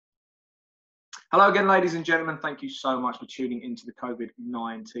Hello again, ladies and gentlemen. Thank you so much for tuning into the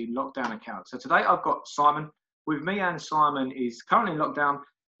COVID-19 lockdown account. So today I've got Simon with me, and Simon is currently in lockdown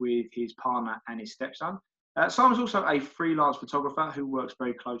with his partner and his stepson. Simon's also a freelance photographer who works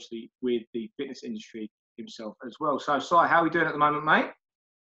very closely with the fitness industry himself as well. So, Si, how are we doing at the moment, mate?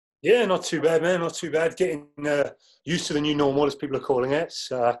 Yeah, not too bad, man. Not too bad. Getting used to the new normal, as people are calling it.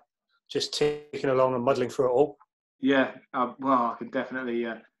 Just ticking along and muddling through it all. Yeah, well, I can definitely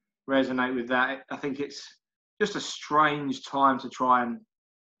resonate with that. I think it's just a strange time to try and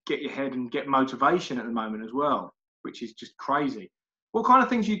get your head and get motivation at the moment as well, which is just crazy. What kind of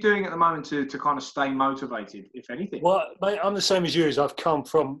things are you doing at the moment to kind of stay motivated, if anything? Well, mate, I'm the same as you. As I've come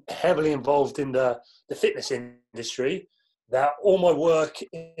from heavily involved in the fitness industry, that all my work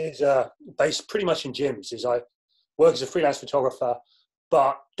is based pretty much in gyms. Is I work as a freelance photographer,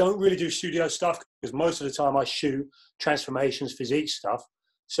 but don't really do studio stuff because most of the time I shoot transformations, physique stuff.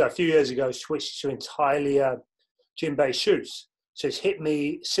 So a few years ago, I switched to entirely gym-based shoots. So it's hit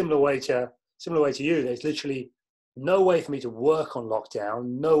me similar way to you. There's literally no way for me to work on lockdown,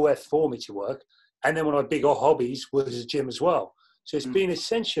 nowhere for me to work. And then one of my big hobbies was the gym as well. So it's been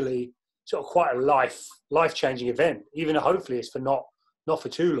essentially sort of quite a life-changing event. Even hopefully it's for not for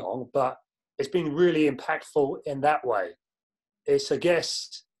too long, but it's been really impactful in that way. I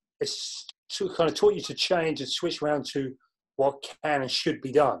guess it's kind of taught you to change and switch around to what can and should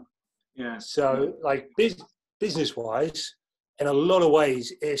be done. Yeah. So like business-wise, in a lot of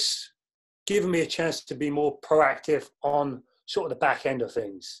ways, it's given me a chance to be more proactive on sort of the back end of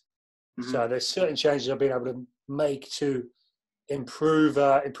things. Mm-hmm. So there's certain changes I've been able to make to improve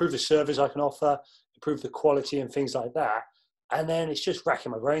the service I can offer, improve the quality and things like that. And then it's just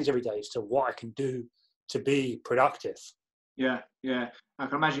racking my brains every day as to what I can do to be productive. Yeah, yeah. I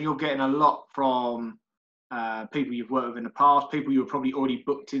can imagine you're getting a lot from people you've worked with in the past, people you're probably already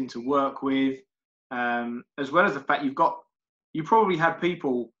booked in to work with, as well as the fact you probably had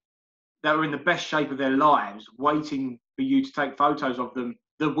people that were in the best shape of their lives waiting for you to take photos of them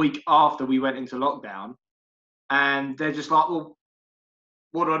the week after we went into lockdown. And they're just like, well,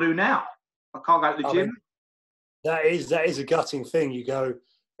 what do I do now? I can't go to the gym. Mean, that is a gutting thing. You go,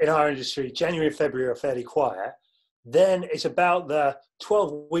 in our industry, January and February are fairly quiet. Then it's about the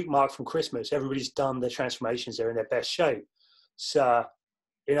 12-week mark from Christmas. Everybody's done their transformations. They're in their best shape. So,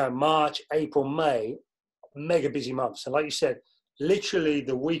 March, April, May, mega busy months. And like you said, literally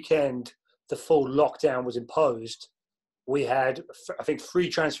the weekend the full lockdown was imposed, we had, I think, 3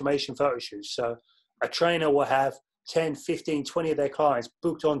 transformation photo shoots. So a trainer will have 10, 15, 20 of their clients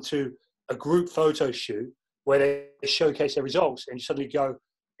booked onto a group photo shoot where they showcase their results. And you suddenly go,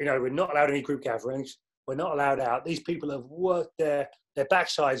 we're not allowed any group gatherings. We're not allowed out. These people have worked their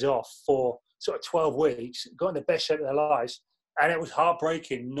backsides off for sort of 12 weeks, got in the best shape of their lives. And it was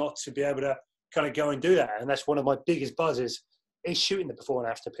heartbreaking not to be able to kind of go and do that. And that's one of my biggest buzzes is shooting the before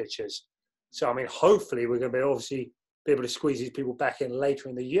and after pictures. So, I mean, hopefully we're going to be able to squeeze these people back in later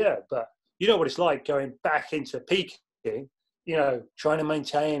in the year. But you know what it's like going back into peaking, trying to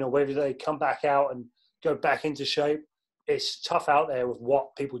maintain, or whether they come back out and go back into shape. It's tough out there with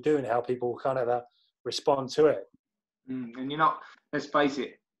what people do and how people kind of respond to it. And let's face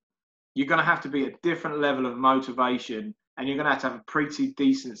it, you're going to have to be a different level of motivation, and you're going to have a pretty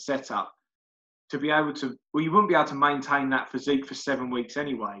decent setup to be able to, well, you wouldn't be able to maintain that physique for 7 weeks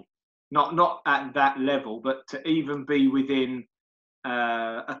anyway. Not at that level, but to even be within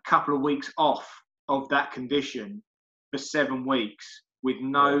a couple of weeks off of that condition for 7 weeks with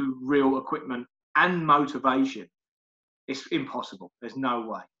no real equipment and motivation, it's impossible. There's no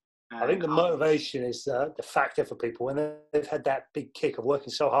way. I think the motivation is the factor for people when they've had that big kick of working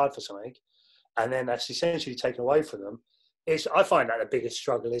so hard for something, and then that's essentially taken away from them. I find that the biggest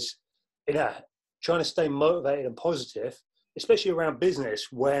struggle is, trying to stay motivated and positive, especially around business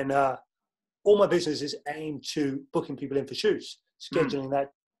when all my business is aimed to booking people in for shoots, scheduling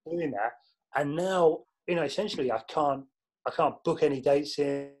that, doing that, and now essentially I can't book any dates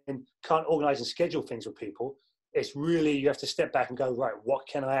in, can't organise and schedule things with people. It's really, you have to step back and go, right, what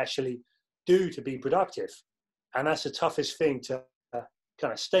can I actually do to be productive? And that's the toughest thing, to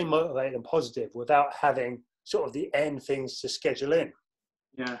kind of stay motivated and positive without having sort of the end things to schedule in.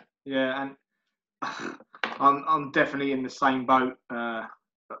 Yeah, and I'm definitely in the same boat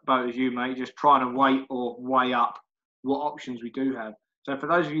as you, mate, just trying to weigh up what options we do have. So for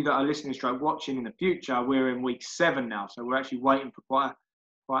those of you that are listening watching in the future, we're in week 7 now. So we're actually waiting for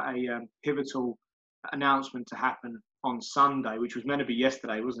quite a pivotal announcement to happen on Sunday, which was meant to be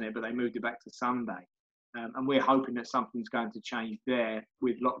yesterday, wasn't it? But they moved it back to Sunday. And we're hoping that something's going to change there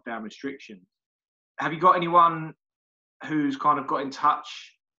with lockdown restrictions. Have you got anyone who's kind of got in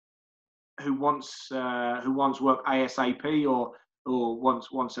touch who wants work ASAP or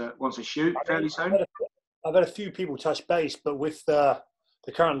wants a shoot fairly soon? I've had a few people touch base, but with the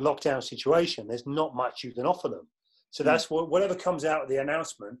current lockdown situation, there's not much you can offer them. So that's whatever comes out of the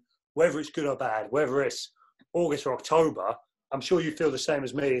announcement, whether it's good or bad, whether it's August or October, I'm sure you feel the same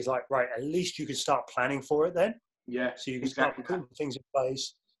as me. Is like, right, at least you can start planning for it then. Yeah. So you can start putting things in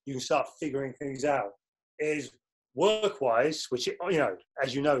place. You can start figuring things out. Is work-wise, which, you know,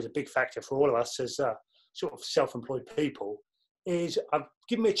 as you know, is a big factor for all of us as sort of self-employed people, is I've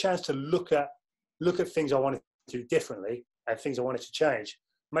given me a chance to look at things I wanted to do differently and things I wanted to change.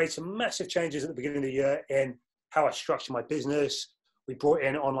 Made some massive changes at the beginning of the year in how I structure my business. We brought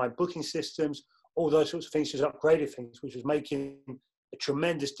in online booking systems, all those sorts of things, just upgraded things, which was making a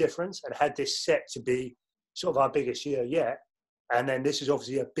tremendous difference and had this set to be sort of our biggest year yet. And then this is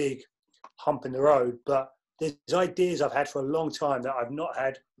obviously a big hump in the road, but there's ideas I've had for a long time that I've not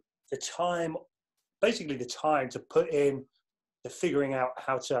had the time, basically the time to put in to figuring out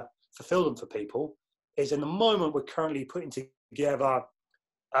how to fulfill them for people. Is in the moment we're currently putting together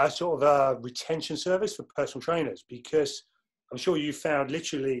a sort of a retention service for personal trainers, because I'm sure you found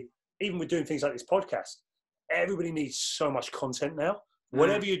literally, even with doing things like this podcast, everybody needs so much content now.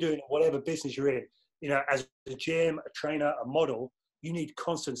 Whatever you're doing, whatever business you're in, you know, as a gym, a trainer, a model, you need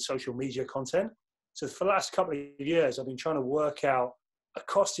constant social media content. So for the last couple of years, I've been trying to work out a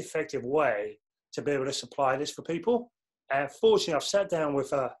cost-effective way to be able to supply this for people. And fortunately, I've sat down with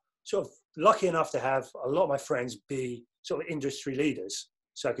sort of lucky enough to have a lot of my friends be sort of industry leaders.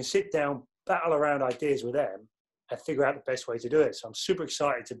 So I can sit down, battle around ideas with them and figure out the best way to do it. So I'm super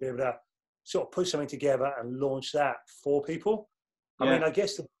excited to be able to sort of put something together and launch that for people. Yeah. I mean, I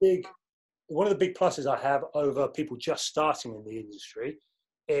guess one of the big pluses I have over people just starting in the industry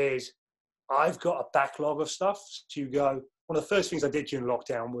is I've got a backlog of stuff to go. One of the first things I did during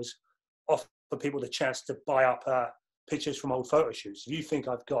lockdown was offer people the chance to buy up pictures from old photo shoots. If you think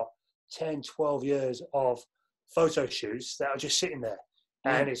I've got 10, 12 years of photo shoots that are just sitting there,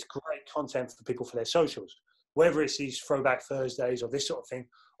 and it's great content for people for their socials, whether it's these throwback Thursdays or this sort of thing,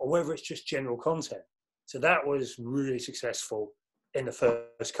 or whether it's just general content. So that was really successful in the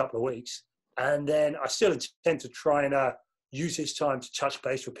first couple of weeks. And then I still intend to try and use this time to touch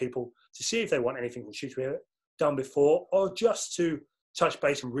base with people to see if they want anything from shoots we've done before, or just to touch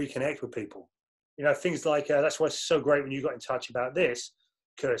base and reconnect with people. You know, things like, that's why it's so great when you got in touch about this,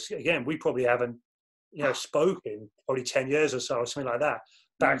 because again, we probably haven't, you know, spoken probably 10 years or so, or something like that,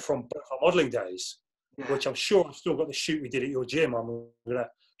 back from our modeling days, which I'm sure I've still got the shoot we did at your gym. I'm going to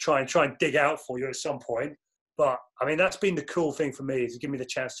try and dig out for you at some point. But I mean, that's been the cool thing for me, is to give me the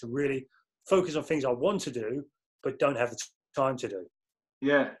chance to really focus on things I want to do, but don't have the time to do.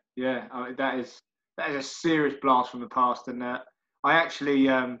 Yeah. I mean, that is a serious blast from the past. And I actually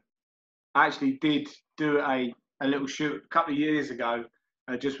did do a little shoot a couple of years ago,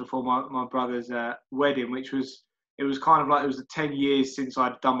 just before my brother's wedding, which was, it was kind of like, it was the 10 years since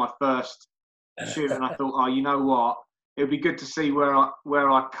I'd done my first shoot. And I thought, oh, you know what? It would be good to see where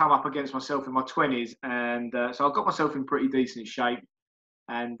I come up against myself in my 20s. And so I got myself in pretty decent shape,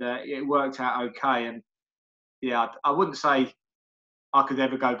 and it worked out okay. And yeah, I wouldn't say I could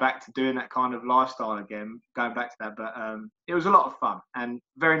ever go back to doing that kind of lifestyle again, going back to that. But it was a lot of fun and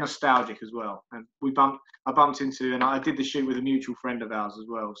very nostalgic as well. And I bumped into, and I did the shoot with a mutual friend of ours as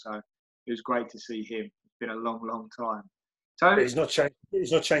well. So it was great to see him. It's been a long, long time. So he's not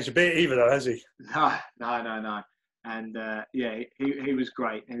changed a bit either, though, has he? No. And he was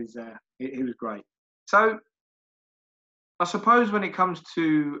great. He was great. So I suppose when it comes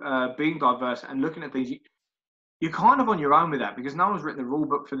to being diverse and looking at things, you're kind of on your own with that, because no one's written the rule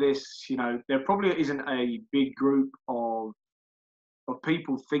book for this. You know, there probably isn't a big group of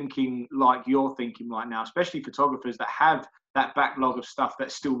people thinking like you're thinking right now, especially photographers that have that backlog of stuff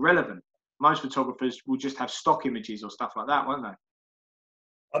that's still relevant. Most photographers will just have stock images or stuff like that, won't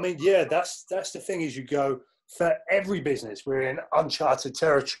they? I mean, yeah, that's the thing, is you go, for every business, we're in uncharted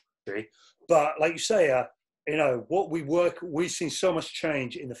territory. But like you say, you know, we've seen so much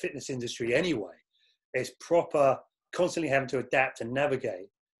change in the fitness industry anyway. It's proper, constantly having to adapt and navigate.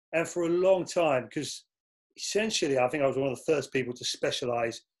 And for a long time, because essentially I think I was one of the first people to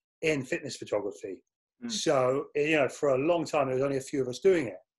specialize in fitness photography. So, you know, for a long time, there was only a few of us doing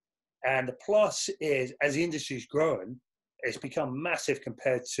it. And the plus is, as the industry's grown, it's become massive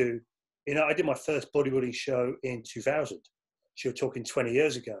compared to, you know, I did my first bodybuilding show in 2000. So you're talking 20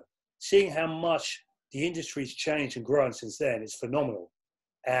 years ago. Seeing how much the industry's changed and grown since then is phenomenal.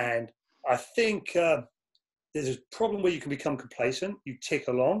 And I think there's a problem where you can become complacent. You tick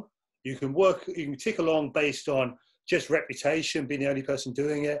along. You can tick along based on just reputation, being the only person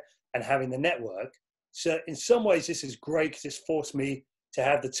doing it, and having the network. So in some ways, this is great because it's forced me to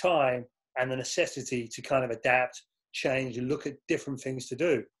have the time and the necessity to kind of adapt, change, and look at different things to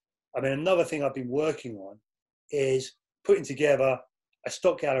do. I mean, another thing I've been working on is putting together a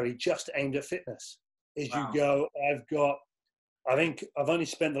stock gallery just aimed at fitness. As you Wow. go, I think I've only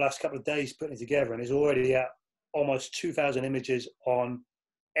spent the last couple of days putting it together, and it's already at almost 2,000 images on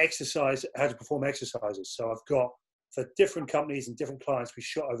exercise, how to perform exercises. So I've got, for different companies and different clients we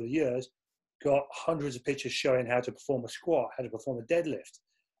shot over the years, got hundreds of pictures showing how to perform a squat, how to perform a deadlift.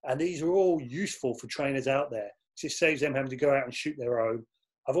 And these are all useful for trainers out there, because it saves them having to go out and shoot their own.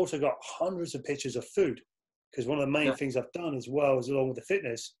 I've also got hundreds of pictures of food, because one of the main things I've done as well, as along with the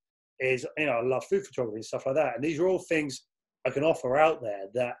fitness, is, I love food photography and stuff like that. And these are all things I can offer out there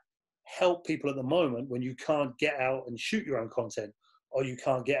that help people at the moment when you can't get out and shoot your own content, or you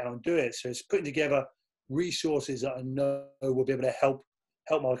can't get out and do it. So it's putting together resources that I know will be able to help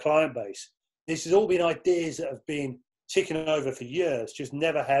my client base. This has all been ideas that have been ticking over for years, just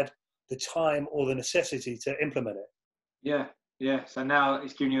never had the time or the necessity to implement it. Yeah. So now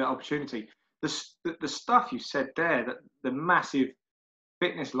it's giving you that opportunity. The stuff you said there, that the massive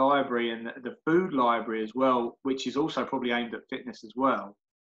fitness library and the food library as well, which is also probably aimed at fitness as well.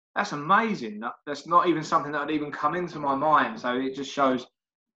 That's amazing. That's not even something that had even come into my mind. So it just shows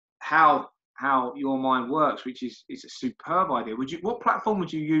how your mind works, which is a superb idea. What platform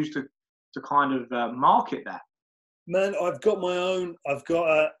would you use to kind of market that? Man, I've got my own. I've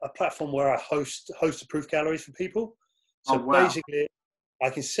got a platform where I host the proof galleries for people. So basically,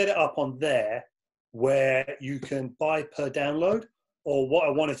 I can set it up on there where you can buy per download. Or what I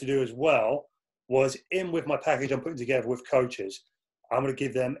wanted to do as well was, in with my package I'm putting together with coaches, I'm going to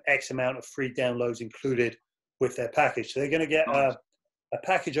give them X amount of free downloads included with their package. So they're going to get a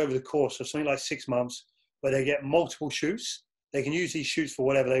package over the course of something like 6 months where they get multiple shoots. They can use these shoots for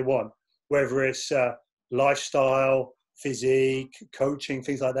whatever they want, whether it's lifestyle, physique, coaching,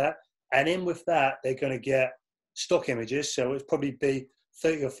 things like that. And in with that, they're going to get stock images. So it'll probably be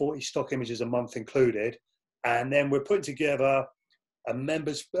 30 or 40 stock images a month included. And then we're putting together a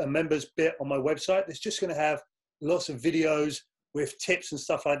members bit on my website that's just going to have lots of videos with tips and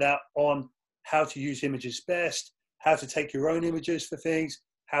stuff like that on how to use images best, how to take your own images for things,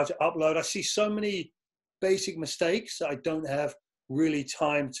 how to upload. I see so many basic mistakes that I don't have really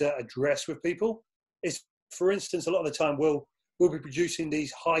time to address with people. It's, for instance, a lot of the time we'll be producing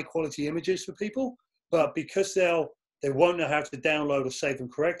these high quality images for people, but because they won't know how to download or save them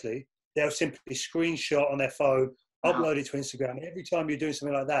correctly, they'll simply screenshot on their phone, upload it to Instagram. And every time you're doing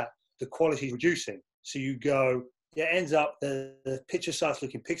something like that, the quality is reducing. So you go, it ends up, the picture starts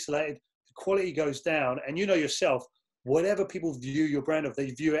looking pixelated, the quality goes down, and you know yourself, whatever people view your brand of,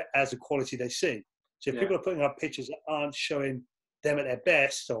 they view it as the quality they see. So if people are putting up pictures that aren't showing them at their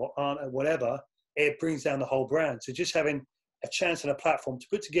best or aren't at whatever, it brings down the whole brand. So just having a chance and a platform to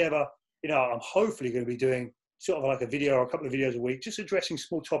put together, I'm hopefully going to be doing sort of like a video or a couple of videos a week, just addressing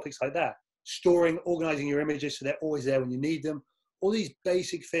small topics like that. Storing, organizing your images so they're always there when you need them. All these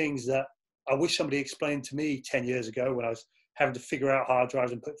basic things that I wish somebody explained to me 10 years ago when I was having to figure out hard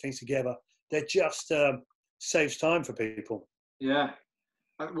drives and put things together. That just saves time for people. Yeah.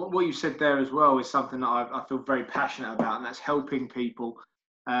 What you said there as well is something that I feel very passionate about, and that's helping people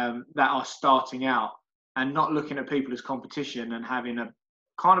that are starting out and not looking at people as competition, and having a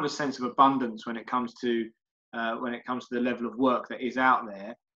kind of a sense of abundance when it comes to the level of work that is out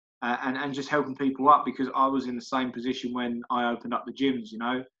there. And just helping people up, because I was in the same position when I opened up the gyms,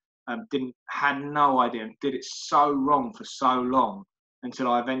 had no idea, did it so wrong for so long until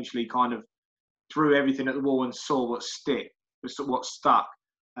I eventually kind of threw everything at the wall and saw what stuck.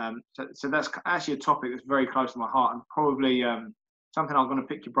 So that's actually a topic that's very close to my heart, and probably something I'm going to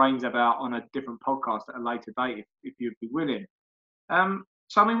pick your brains about on a different podcast at a later date, if you'd be willing.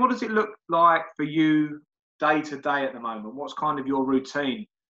 So, I mean, what does it look like for you day to day at the moment? What's kind of your routine?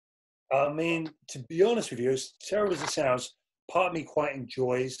 I mean, to be honest with you, as terrible as it sounds, part of me quite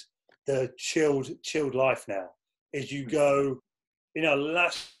enjoys the chilled life now. As you go,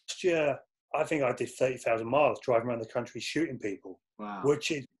 last year, I think I did 30,000 miles driving around the country shooting people,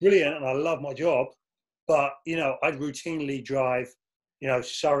 which is brilliant. And I love my job, but, I'd routinely drive,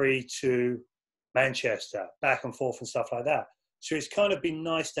 Surrey to Manchester, back and forth and stuff like that. So it's kind of been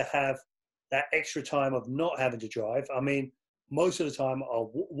nice to have that extra time of not having to drive. I mean, most of the time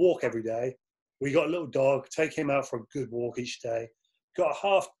I'll walk every day. We got a little dog, take him out for a good walk each day. Got a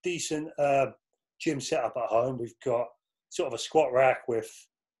half decent gym set up at home. We've got sort of a squat rack with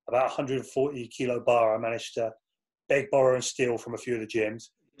about 140 kilo bar. I managed to beg, borrow and steal from a few of the gyms.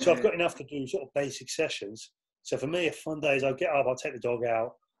 So I've got enough to do sort of basic sessions. So for me, a fun day is I'll get up, I'll take the dog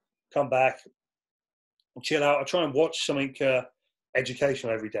out, come back, and chill out. I try and watch something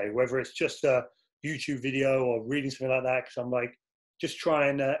educational every day, whether it's just a YouTube video or reading something like that, because I'm like, just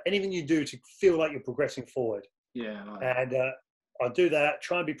trying anything you do to feel like you're progressing forward. Yeah. And I'll do that,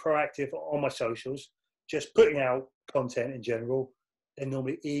 try and be proactive on my socials, just putting out content in general. Then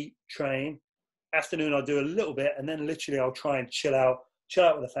normally eat, train. Afternoon, I'll do a little bit, and then literally I'll try and chill out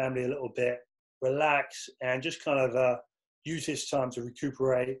with the family a little bit, relax, and just kind of use this time to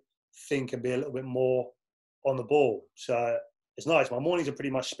recuperate, think, and be a little bit more on the ball. So it's nice. My mornings are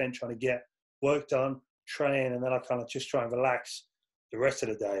pretty much spent trying to get work done, train, and then I kind of just try and relax the rest of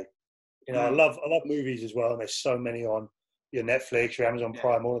the day. You know, I love movies as well, and there's so many on your Netflix, your Amazon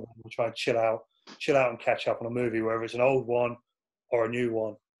Prime, all of them. We'll try and chill out and catch up on a movie, whether it's an old one or a new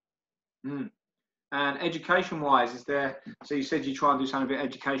one. And education-wise, is there? So you said you try and do something a bit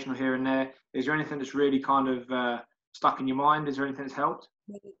educational here and there. Is there anything that's really kind of stuck in your mind? Is there anything that's helped?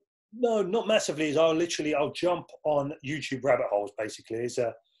 No, not massively. I'll jump on YouTube rabbit holes. Basically,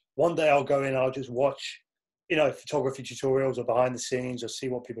 one day I'll go in, I'll just watch, photography tutorials or behind the scenes, or see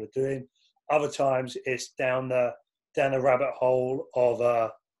what people are doing. Other times it's down the rabbit hole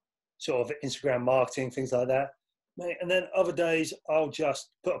of sort of Instagram marketing, things like that. And then other days I'll just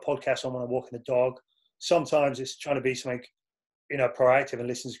put a podcast on when I'm walking the dog. Sometimes it's trying to be something, proactive and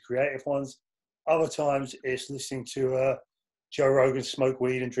listen to creative ones. Other times it's listening to Joe Rogan smoke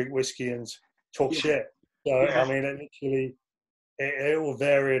weed and drink whiskey and talk shit. So, I mean, it will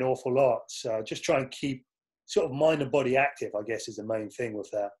vary an awful lot. So just try and keep sort of mind and body active, I guess, is the main thing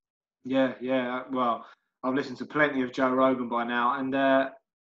with that. Yeah. Well, I've listened to plenty of Joe Rogan by now. And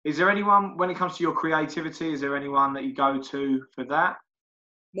is there anyone, when it comes to your creativity, is there anyone that you go to for that?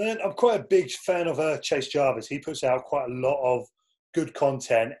 Man, I'm quite a big fan of Chase Jarvis. He puts out quite a lot of good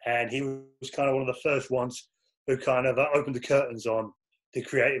content, and he was kind of one of the first ones who kind of opened the curtains on the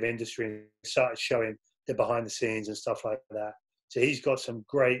creative industry and started showing the behind the scenes and stuff like that. So he's got some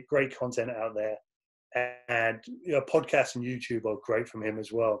great content out there. And podcasts and YouTube are great from him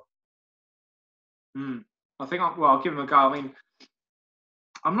as well. I think I'll give him a go. I mean,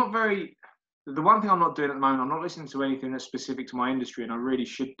 the one thing I'm not doing at the moment, I'm not listening to anything that's specific to my industry, and I really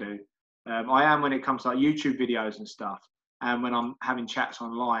should do. I am when it comes to like YouTube videos and stuff, and when I'm having chats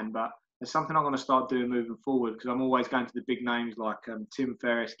online, but it's something I'm going to start doing moving forward, because I'm always going to the big names like Tim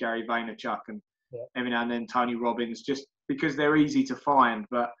Ferriss, Gary Vaynerchuk, and every now and then Tony Robbins, just because they're easy to find.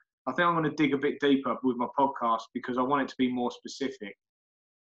 But I think I'm going to dig a bit deeper with my podcast, because I want it to be more specific.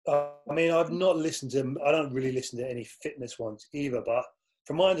 I mean, I don't really listen to any fitness ones either, but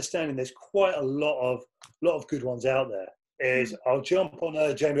from my understanding, there's quite a lot of good ones out there. I'll jump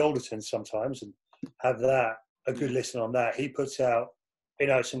on Jamie Alderton sometimes and have a good listen on that. He puts out,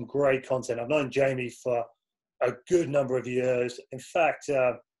 some great content. I've known Jamie for a good number of years. In fact,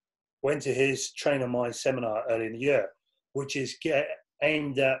 went to his Train of Mind seminar early in the year, which is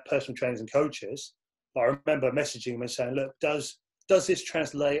aimed at personal trainers and coaches. But I remember messaging him and saying, look, does this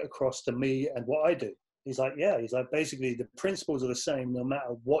translate across to me and what I do? He's like, yeah. He's like, basically, the principles are the same no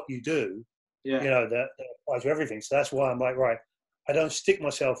matter what you do. That applies to everything. So that's why I'm like, right, I don't stick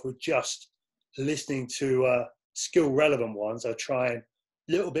myself with just listening to skill relevant ones. I try and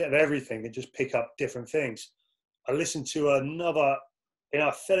little bit of everything and just pick up different things. I listened to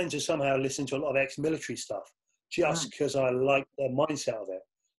I fell into somehow listening to a lot of ex-military stuff just because I like the mindset of it.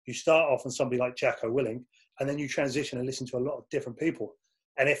 You start off on somebody like Jacko Willing, and then you transition and listen to a lot of different people.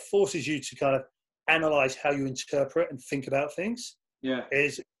 And it forces you to kind of analyze how you interpret and think about things.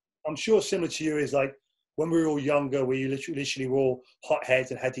 I'm sure similar to you is like when we were all younger, we literally were all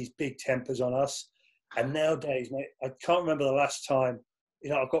hotheads and had these big tempers on us. And nowadays, mate, I can't remember the last time,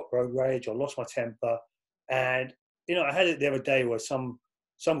 I got road rage or lost my temper. And, I had it the other day where some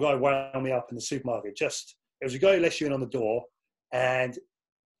guy wound me up in the supermarket. It was a guy who let you in on the door, and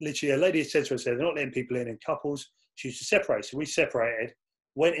literally a lady had said to us, they're not letting people in couples. She used to separate. So we separated,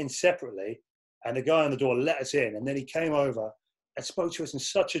 went in separately, and the guy on the door let us in. And then he came over and spoke to us in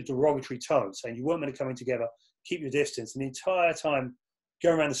such a derogatory tone, saying you weren't meant to come in together, keep your distance. And the entire time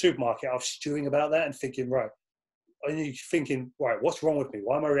going around the supermarket, I was stewing about that and thinking, right, what's wrong with me?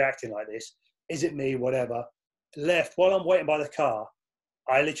 Why am I reacting like this? Is it me? Whatever. Left. While I'm waiting by the car,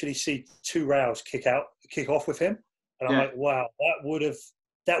 I literally see two rows kick off with him. And I'm like, wow, that would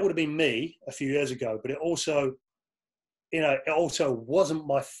have been me a few years ago. But it also wasn't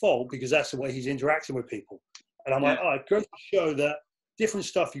my fault, because that's the way he's interacting with people. And I'm like, it goes to show that different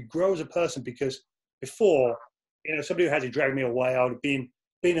stuff, you grow as a person, because before, somebody who had to drag me away, I would have been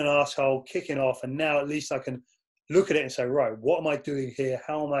an asshole, kicking off. And now at least I can look at it and say, right, what am I doing here?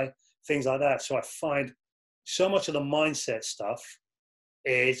 How am I? Things like that. So I find so much of the mindset stuff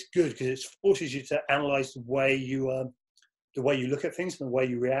is good because it forces you to analyze the way you look at things and the way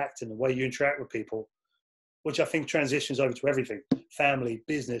you react and the way you interact with people, which I think transitions over to everything, family,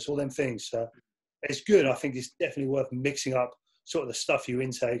 business, all them things. So it's good. I think it's definitely worth mixing up sort of the stuff you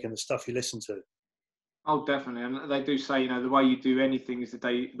intake and the stuff you listen to. Oh, definitely. And they do say, the way you do anything is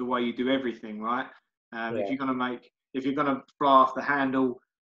the way you do everything, right? Yeah. If you're gonna fly off the handle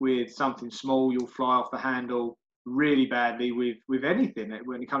with something small, you'll fly off the handle really badly with anything.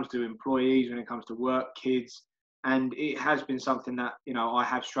 When it comes to employees, when it comes to work, kids, and it has been something that I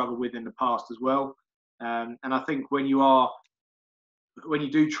have struggled with in the past as well. And I think when you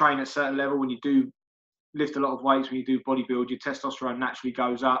do train at a certain level, when you do lift a lot of weights, when you do bodybuild, your testosterone naturally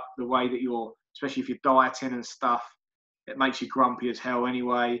goes up. The way that especially if you're dieting and stuff, it makes you grumpy as hell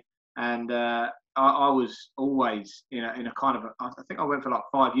anyway. And I was always in a kind of I think I went for like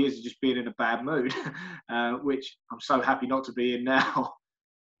 5 years of just being in a bad mood, which I'm so happy not to be in now.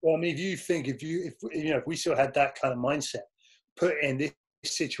 Well, I mean, if we still had that kind of mindset, put in this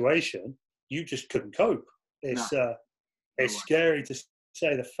situation, you just couldn't cope. It's No, it's scary to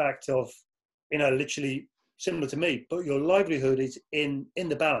say the fact of, literally similar to me, but your livelihood is in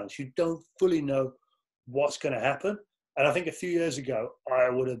the balance. You don't fully know what's going to happen. And I think a few years ago, I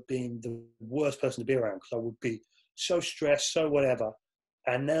would have been the worst person to be around because I would be so stressed, so whatever.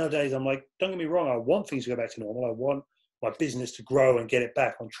 And nowadays, I'm like, don't get me wrong, I want things to go back to normal. I want my business to grow and get it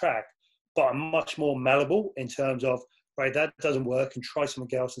back on track. But I'm much more malleable in terms of, right, that doesn't work and try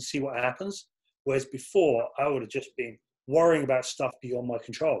something else and see what happens. Whereas before, I would have just been worrying about stuff beyond my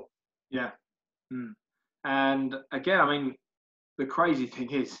control. Yeah. Mm. And again, I mean, the crazy thing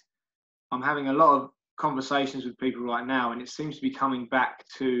is, I'm having a lot of conversations with people right now, and it seems to be coming back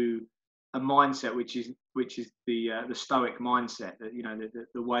to a mindset which is the Stoic mindset, that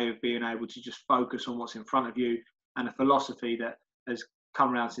the way of being able to just focus on what's in front of you, and a philosophy that has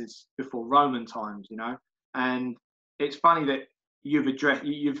come around since before Roman times, And it's funny that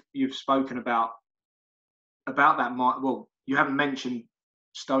you've spoken about that. Well, you haven't mentioned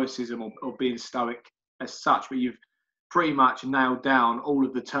Stoicism or being Stoic as such, but you've pretty much nailed down all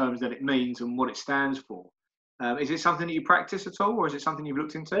of the terms that it means and what it stands for. Is it something that you practice at all, or is it something you've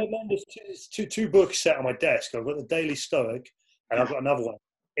looked into? Well, man, there's two books set on my desk. I've got the Daily Stoic, and I've got another one.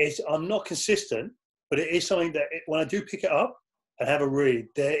 I'm not consistent, but it is something that when I do pick it up and have a read,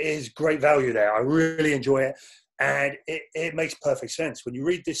 there is great value there. I really enjoy it, and it makes perfect sense. When you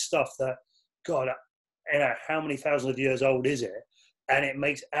read this stuff that, God, how many thousands of years old is it? And it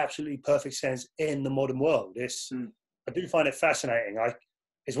makes absolutely perfect sense in the modern world. I do find it fascinating.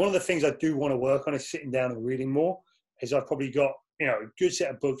 It's one of the things I do want to work on, is sitting down and reading more. Is I've probably got a good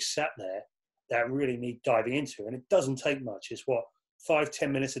set of books sat there that really need diving into, and it doesn't take much. It's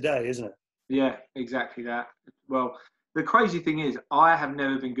 5-10 minutes a day, isn't it? Yeah, exactly that. Well, the crazy thing is, I have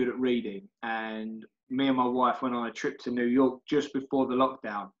never been good at reading, and me and my wife went on a trip to New York just before the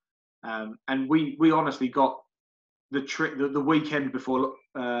lockdown, and we honestly got the trip the weekend before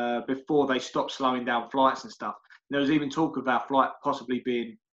they stopped slowing down flights and stuff. And there was even talk of our flight possibly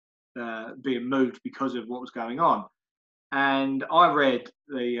being moved because of what was going on. And I read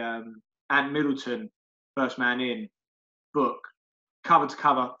the Ant Middleton First Man In book, cover to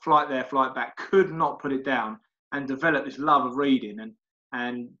cover, flight there, flight back. Could not put it down, and developed this love of reading.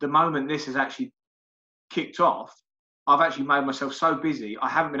 And the moment this has actually kicked off, I've actually made myself so busy I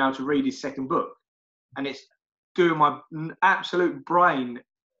haven't been able to read his second book, and it's doing my absolutely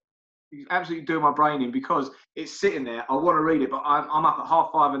doing my brain in, because it's sitting there. I want to read it, but I'm up at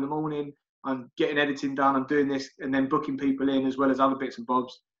 5:30 in the morning. I'm getting editing done. I'm doing this and then booking people in, as well as other bits and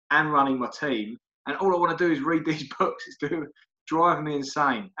bobs, and running my team. And all I want to do is read these books. It's driving me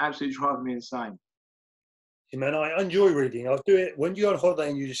insane. Absolutely driving me insane. Yeah, man, I enjoy reading. I'll do it when you're on holiday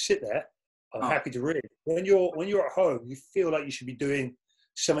and you just sit there. I'm happy to read. When you're at home, you feel like you should be doing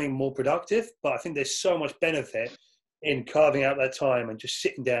something more productive. But I think there's so much benefit in carving out that time and just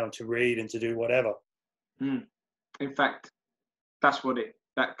sitting down to read and to do whatever. In fact,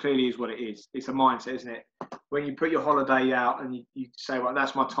 that clearly is what it is. It's a mindset, isn't it? When you put your holiday out and you say, well,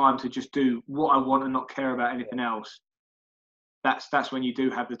 that's my time to just do what I want and not care about anything else. That's when you do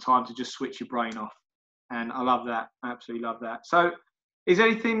have the time to just switch your brain off. And I love that. I absolutely love that. So is there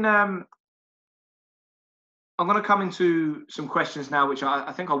anything, I'm going to come into some questions now, which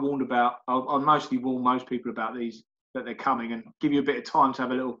I think I warned about. I'll mostly warn most people about these, that they're coming, and give you a bit of time to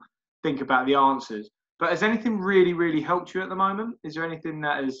have a little think about the answers. But has anything really, really helped you at the moment? Is there anything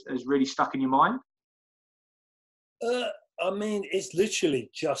that has really stuck in your mind? I mean, it's literally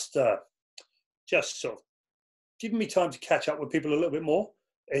just sort of giving me time to catch up with people a little bit more.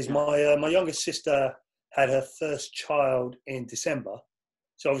 My youngest sister had her first child in December,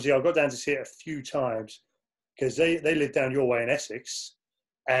 So obviously I got down to see it a few times because they live down your way in Essex,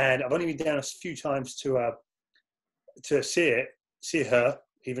 and I've only been down a few times to see her.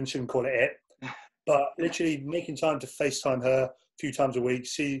 Even shouldn't call it it, but literally making time to FaceTime her a few times a week,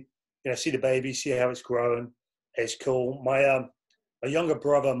 see the baby, see how it's grown. It's cool. My younger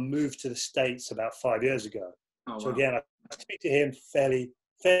brother moved to the States about 5 years ago. Oh, So wow. again, I speak to him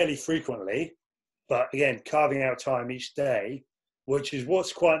fairly frequently, but again, carving out time each day, which is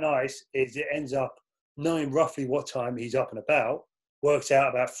what's quite nice, is it ends up knowing roughly what time he's up and about, works out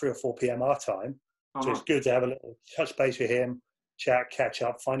about 3 or 4 p.m. our time. Oh, So nice. it's good to have a little touch base with him, chat, catch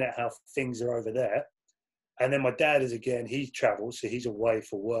up, find out how things are over there. And then my dad he travels, so he's away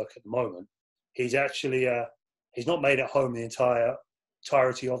for work at the moment. He's actually, he's not made it home the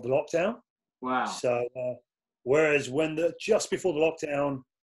entirety of the lockdown. Wow. So, whereas just before the lockdown,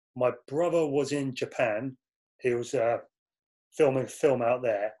 my brother was in Japan. He was filming a film out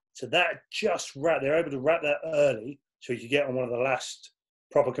there. So that they're able to wrap that early so he could get on one of the last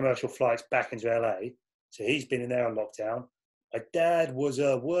proper commercial flights back into LA. So he's been in there on lockdown. My dad was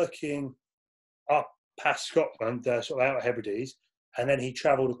working up past Scotland, sort of out of Hebrides, and then he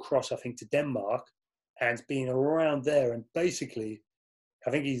travelled across, I think, to Denmark and been around there. And basically,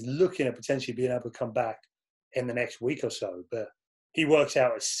 I think he's looking at potentially being able to come back in the next week or so. But he works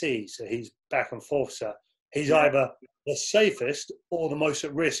out at sea, so he's back and forth. So he's either the safest or the most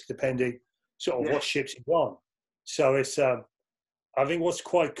at risk, depending sort of what ships he's on. So it's, I think what's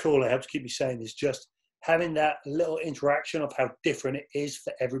quite cool, and helps keep me sane, is just having that little interaction of how different it is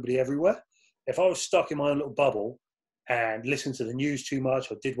for everybody everywhere. If I was stuck in my own little bubble and listened to the news too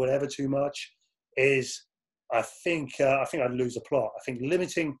much or did whatever too much, I think I'd lose the plot. I think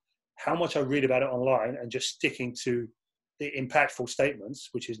limiting how much I read about it online and just sticking to the impactful statements,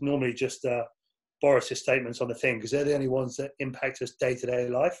 which is normally just Boris's statements on the thing, because they're the only ones that impact us day-to-day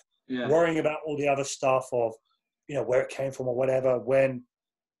life. Yeah. Worrying about all the other stuff of, where it came from or whatever, when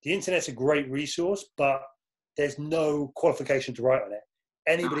the internet's a great resource, but there's no qualification to write on it.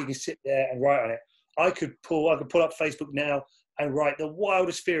 Anybody can sit there and write on it. I could pull up Facebook now and write the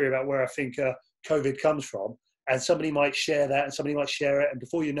wildest theory about where I think COVID comes from, and somebody might share that, and somebody might share it, and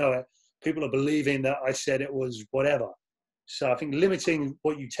before you know it, people are believing that I said it was whatever. So I think limiting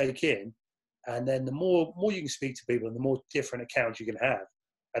what you take in, and then the more you can speak to people, and the more different accounts you can have,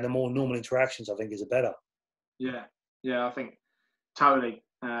 and the more normal interactions, I think, is a better. Yeah, I think totally.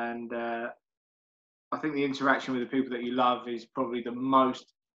 And I think the interaction with the people that you love is probably the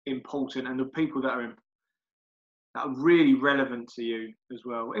most important, and the people that are really relevant to you as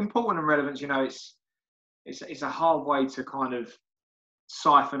well. Important and relevant, it's a hard way to kind of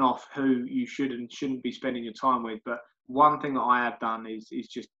siphon off who you should and shouldn't be spending your time with. But one thing that I have done is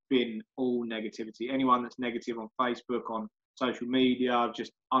just been all negativity. Anyone that's negative on Facebook, on social media, I've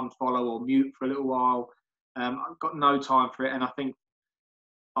just unfollow or mute for a little while. I've got no time for it, and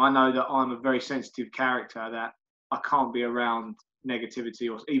I know that I'm a very sensitive character, that I can't be around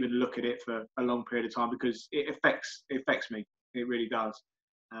negativity or even look at it for a long period of time, because it affects me. It really does.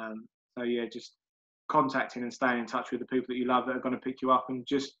 So yeah, just contacting and staying in touch with the people that you love that are going to pick you up, and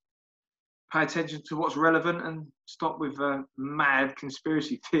just pay attention to what's relevant and stop with mad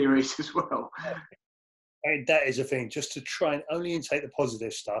conspiracy theories as well. I mean, that is a thing, just to try and only intake the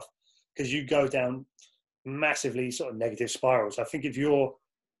positive stuff, because you go down massively sort of negative spirals. I think if you're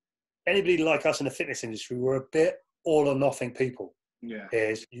anybody like us in the fitness industry, we're a bit all or nothing people. Yeah.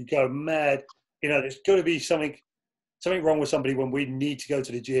 Is you go mad, there's got to be something wrong with somebody when we need to go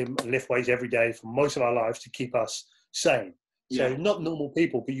to the gym and lift weights every day for most of our lives to keep us sane. So not normal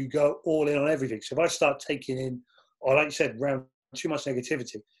people, but you go all in on everything. So if I start taking in, or like you said, around too much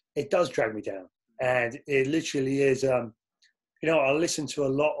negativity, it does drag me down. And it literally is, I listen to a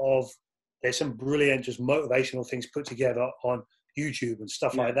lot of, there's some brilliant, just motivational things put together on YouTube and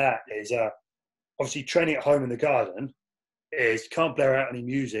stuff like that. Is obviously training at home in the garden is can't blare out any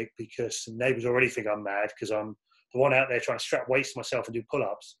music because the neighbours already think I'm mad because I'm the one out there trying to strap weights to myself and do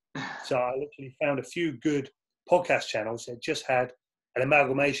pull-ups. So I literally found a few good podcast channels that just had an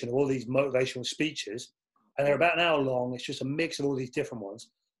amalgamation of all these motivational speeches, and they're about an hour long. It's just a mix of all these different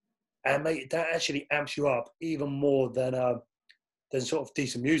ones, and mate, that actually amps you up even more than sort of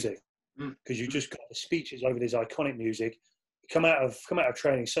decent music, because you just got the speeches over this iconic music. Come out of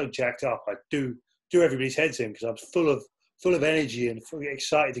training so jacked up. I do everybody's heads in because I'm full of energy and fully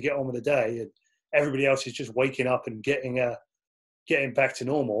excited to get on with the day, and everybody else is just waking up and getting back to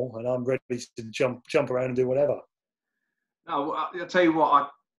normal, and I'm ready to jump around and do whatever. No, I'll tell you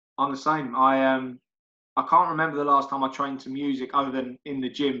what, I'm the same. I can't remember the last time I trained to music other than in the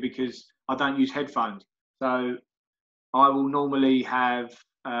gym, because I don't use headphones. So I will normally have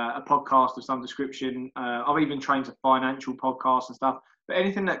a podcast of some description. I've even trained to financial podcasts and stuff. But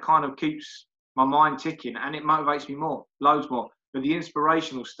anything that kind of keeps my mind ticking and it motivates me more, loads more. But the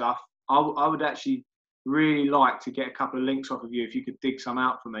inspirational stuff, I would actually really like to get a couple of links off of you if you could dig some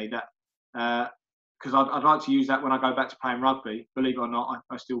out for me. That because I'd like to use that when I go back to playing rugby. Believe it or not,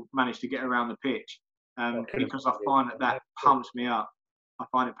 I still manage to get around the pitch because I find that pumps me up. I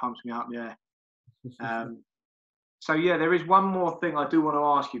find it pumps me up, yeah. So yeah, there is one more thing I do want to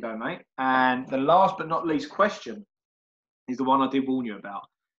ask you though, mate. And the last but not least question is the one I did warn you about.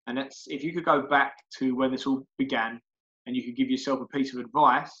 And that's if you could go back to when this all began and you could give yourself a piece of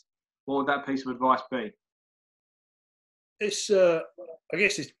advice, what would that piece of advice be? It's I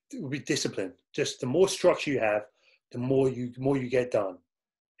guess it would be discipline. Just the more structure you have, the more you get done.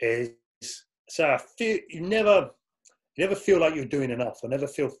 So I feel you never feel like you're doing enough. I never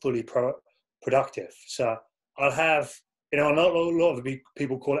feel fully productive. So I'll have, not a lot of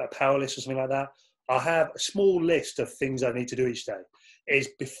people call it a power list or something like that. I'll have a small list of things I need to do each day. Is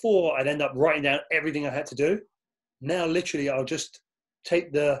before I'd end up writing down everything I had to do. Now, literally, I'll just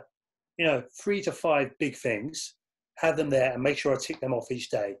take the, 3 to 5 big things, have them there and make sure I tick them off each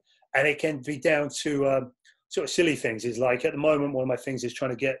day. And it can be down to sort of silly things. Is like at the moment, one of my things is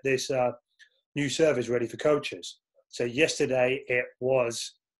trying to get this new service ready for coaches. So yesterday it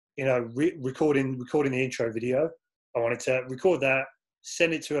was, recording the intro video. I wanted to record that,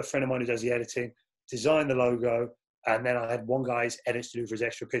 send it to a friend of mine who does the editing, design the logo, and then I had one guy's edits to do for his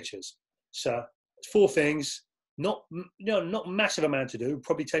extra pictures. So 4 things, not massive amount to do,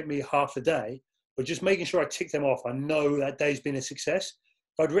 probably take me half a day, but just making sure I tick them off. I know that day's been a success.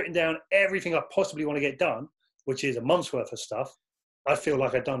 If I'd written down everything I possibly want to get done, which is a month's worth of stuff, I feel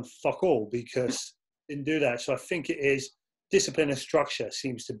like I've done fuck all because I didn't do that. So I think it is discipline and structure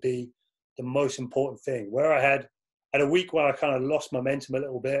seems to be the most important thing. Where I had a week where I kind of lost momentum a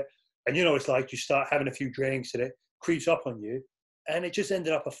little bit, and it's like you start having a few drinks and it creeps up on you, and it just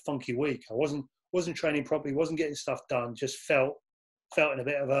ended up a funky week. I wasn't training properly, wasn't getting stuff done, just felt in a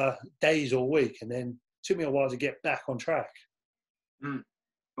bit of a daze all week, and then it took me a while to get back on track.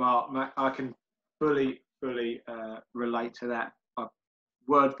 Well, Matt, I can fully relate to that.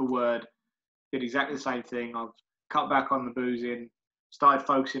 Word for word, did exactly the same thing. I've cut back on the boozing, started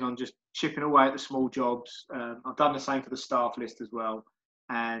focusing on just chipping away at the small jobs. I've done the same for the staff list as well.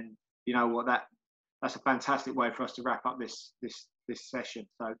 And you know what, that's a fantastic way for us to wrap up this session.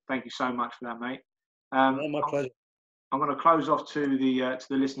 So thank you so much for that, mate. My pleasure. I'm going to close off to the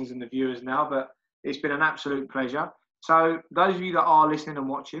listeners and the viewers now, but it's been an absolute pleasure. So those of you that are listening and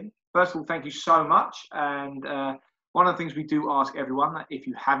watching, first of all, thank you so much. And one of the things we do ask everyone, that if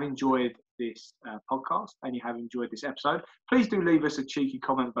you have enjoyed this podcast and you have enjoyed this episode, please do leave us a cheeky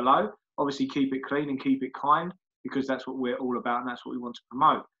comment below. Obviously, keep it clean and keep it kind, because that's what we're all about and that's what we want to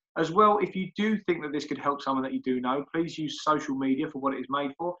promote. As well, if you do think that this could help someone that you do know, please use social media for what it is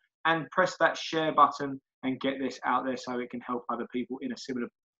made for and press that share button and get this out there so it can help other people in a similar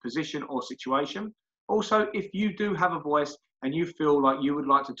position or situation. Also, if you do have a voice and you feel like you would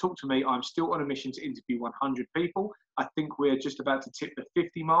like to talk to me, I'm still on a mission to interview 100 people. I think we're just about to tip the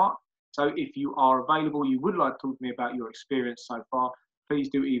 50 mark. So if you are available, you would like to talk to me about your experience so far, please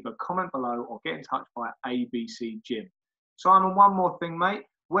do either comment below or get in touch via ABC Gym. Simon, one more thing, mate.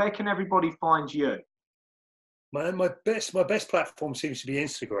 Where can everybody find you? My best platform seems to be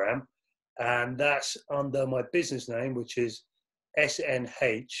Instagram, and that's under my business name, which is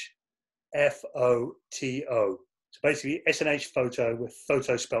SNH FOTO. So basically SNH photo with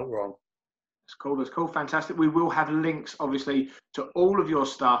photo spelt wrong. That's cool, fantastic. We will have links, obviously, to all of your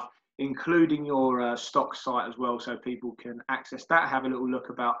stuff, including your stock site as well, so people can access that, have a little look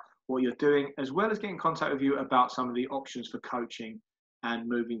about what you're doing, as well as get in contact with you about some of the options for coaching and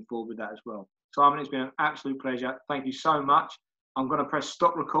moving forward with that as well. Simon, it's been an absolute pleasure. Thank you so much. I'm going to press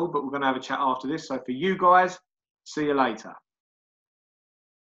stop record, but we're going to have a chat after this. So for you guys, see you later.